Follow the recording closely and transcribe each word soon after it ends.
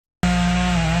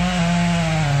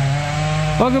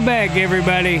Welcome back,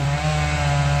 everybody.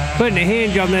 Putting a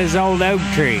hinge on this old oak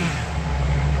tree.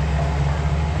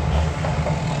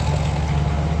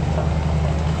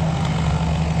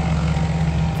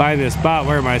 Find the spot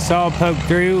where my saw poked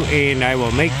through, and I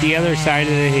will make the other side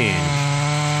of the hinge.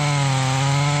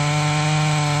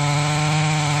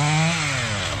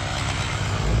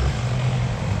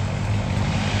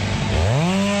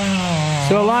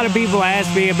 So a lot of people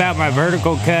ask me about my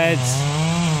vertical cuts.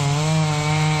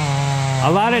 A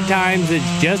lot of times it's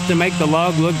just to make the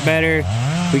log look better.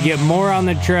 We get more on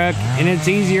the truck and it's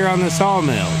easier on the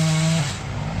sawmills.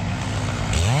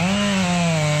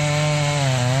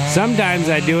 Sometimes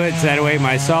I do it so that way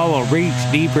my saw will reach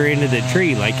deeper into the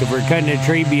tree. Like if we're cutting a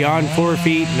tree beyond 4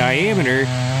 feet in diameter,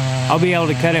 I'll be able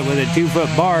to cut it with a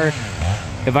 2-foot bar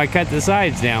if I cut the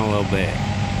sides down a little bit.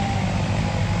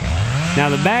 Now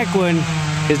the back one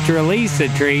is to release the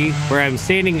tree where I'm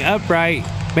standing upright.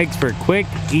 Makes for quick,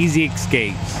 easy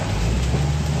escapes.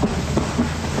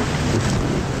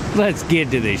 Let's get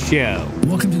to the show.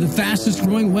 Welcome to the fastest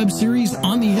growing web series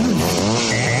on the internet.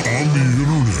 Boys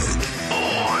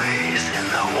in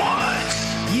the woods.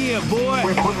 Yeah, boy.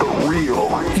 We put the real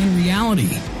In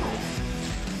reality.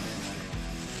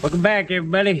 Welcome back,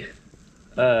 everybody.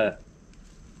 It's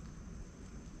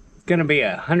gonna be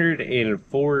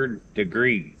 104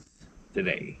 degrees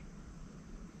today.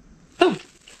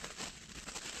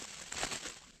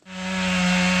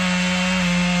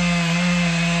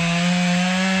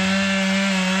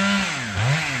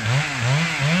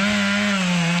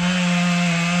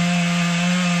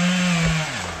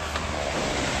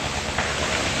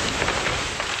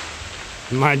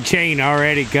 My chain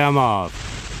already come off.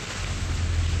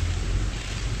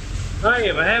 I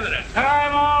am having a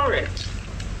time already.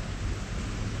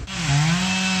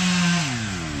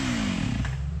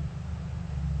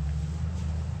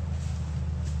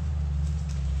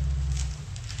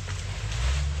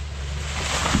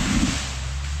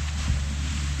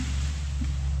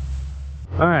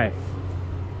 All right.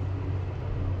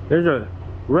 There's a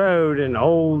road, an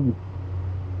old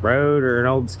road or an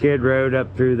old skid road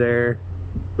up through there.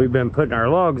 We've been putting our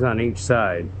logs on each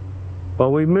side.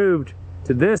 Well, we moved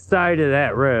to this side of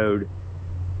that road,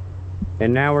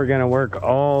 and now we're gonna work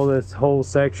all this whole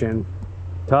section.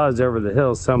 Todd's over the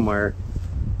hill somewhere,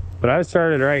 but I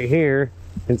started right here,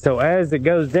 and so as it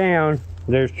goes down,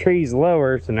 there's trees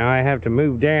lower, so now I have to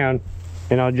move down,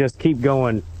 and I'll just keep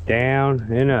going down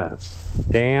and up,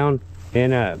 down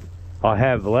and up. I'll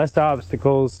have less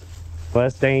obstacles,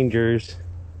 less dangers,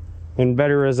 and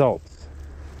better results.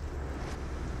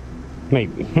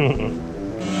 Maybe.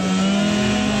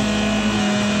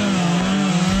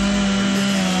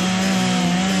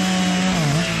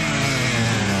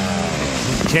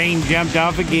 Chain jumped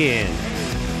off again.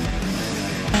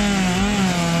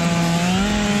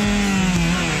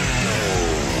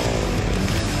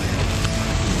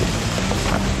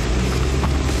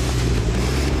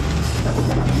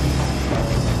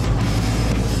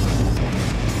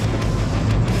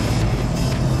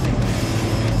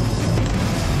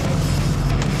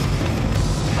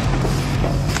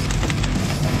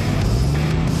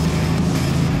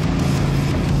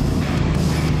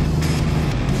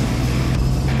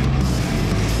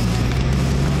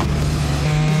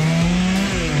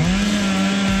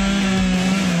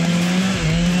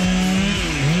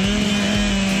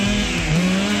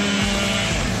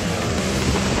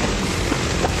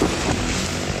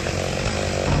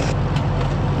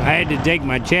 I had to take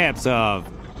my chaps off.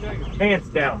 Take your pants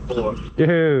down, boy.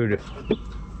 Dude.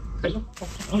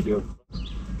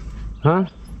 Huh?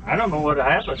 I don't know what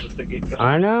happens if they get caught.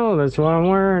 I know, that's why I'm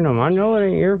wearing them. I know it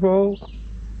ain't your fault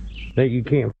that you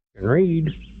can't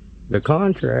read the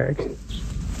contract. You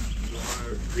want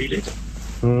to read it?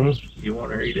 Hmm? You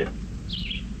want to read it?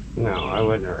 No, I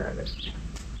wouldn't have read it.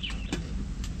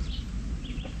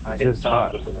 I hit Just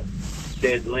Todd hot. with a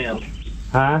dead limb.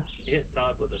 Huh? Hit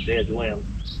Todd with a dead limb.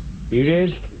 You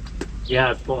did? Yeah, I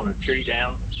was pulling a tree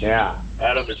down Yeah.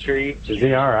 out of a tree. Is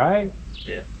he alright?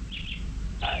 Yeah.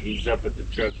 He's up at the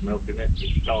truck milking it.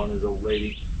 He's calling his old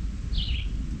lady.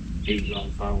 He was on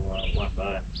the phone while I went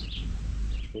by.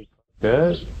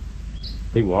 Good?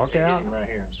 He walk Hit out? him right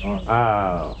here.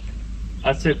 Oh.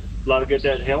 I said, a lot of good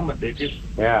that helmet, did you?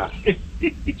 Yeah. Hey,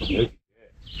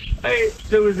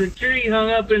 there was a tree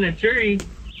hung up in a tree,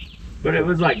 but it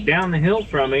was like down the hill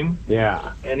from him,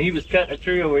 Yeah. and he was cutting a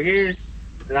tree over here,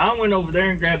 and I went over there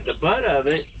and grabbed the butt of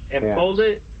it and Yeah. pulled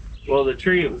it. Well, the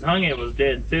tree it was hung in was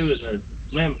dead too, and the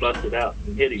limb busted out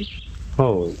and hit him.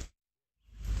 Holy.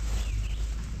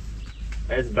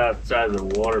 That's about the size of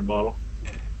a water bottle.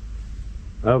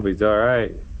 I hope he's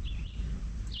alright.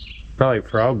 Probably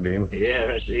frogged him.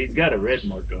 Yeah, he's got a red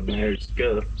mark on there. It's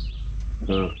scuffed.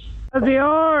 How's the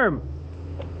arm?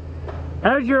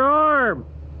 How's your arm?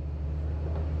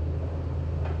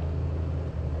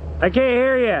 I can't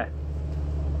hear you.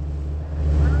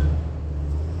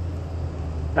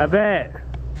 I bet.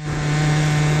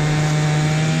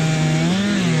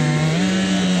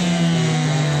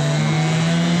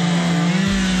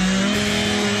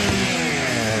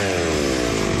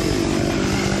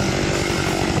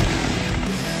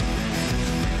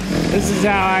 This is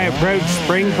how I approach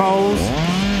spring poles.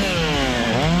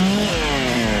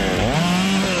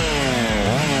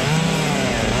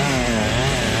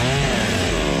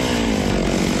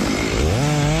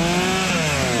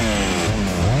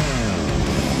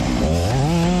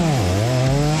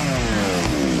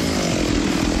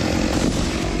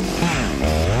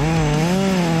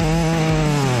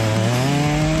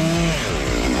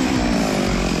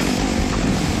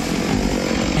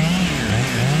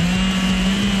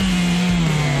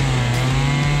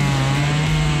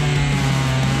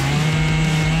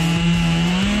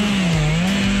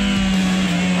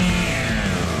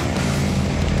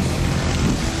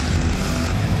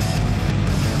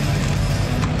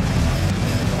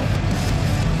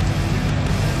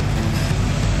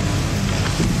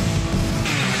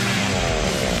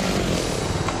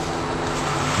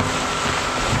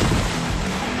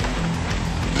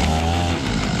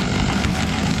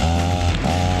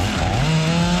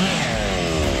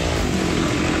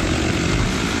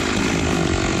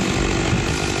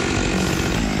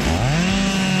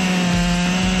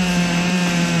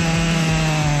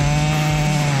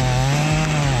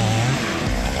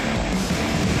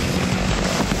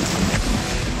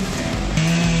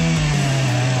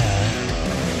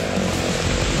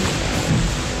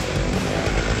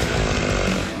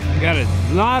 Got a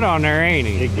knot on there, ain't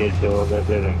he? It gets to that,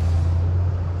 didn't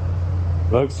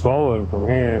it? Looks swollen from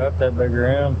here. Got that big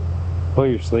around. Pull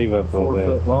your sleeve up a 4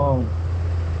 little foot long.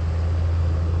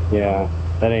 bit. Yeah,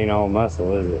 that ain't all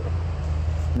muscle, is it?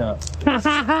 No.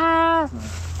 I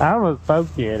almost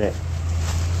poked you in it.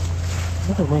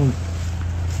 What do you mean?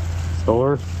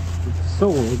 Sore? It's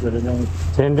sore, but it ain't.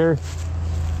 Tender?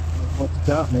 What's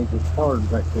got me is hard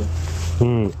right there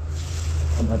Hmm.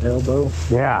 on that elbow.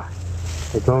 Yeah.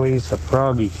 It's when we used to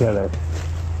frog each other.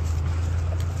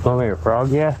 Want me to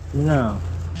frog you? No.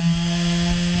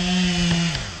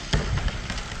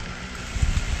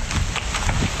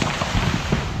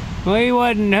 Well, he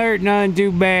wasn't hurt none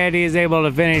too bad. He was able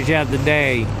to finish out the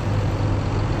day.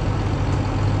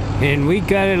 And we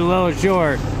cut it a little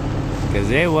short because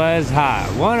it was hot.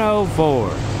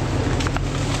 104.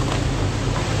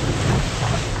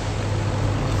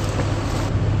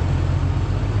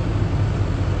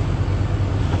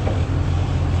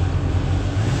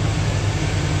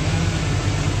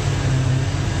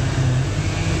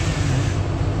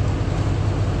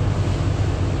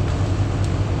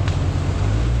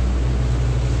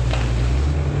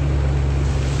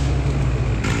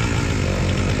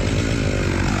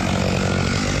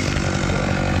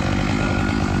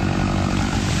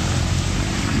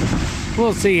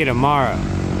 We'll see you tomorrow.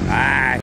 Bye.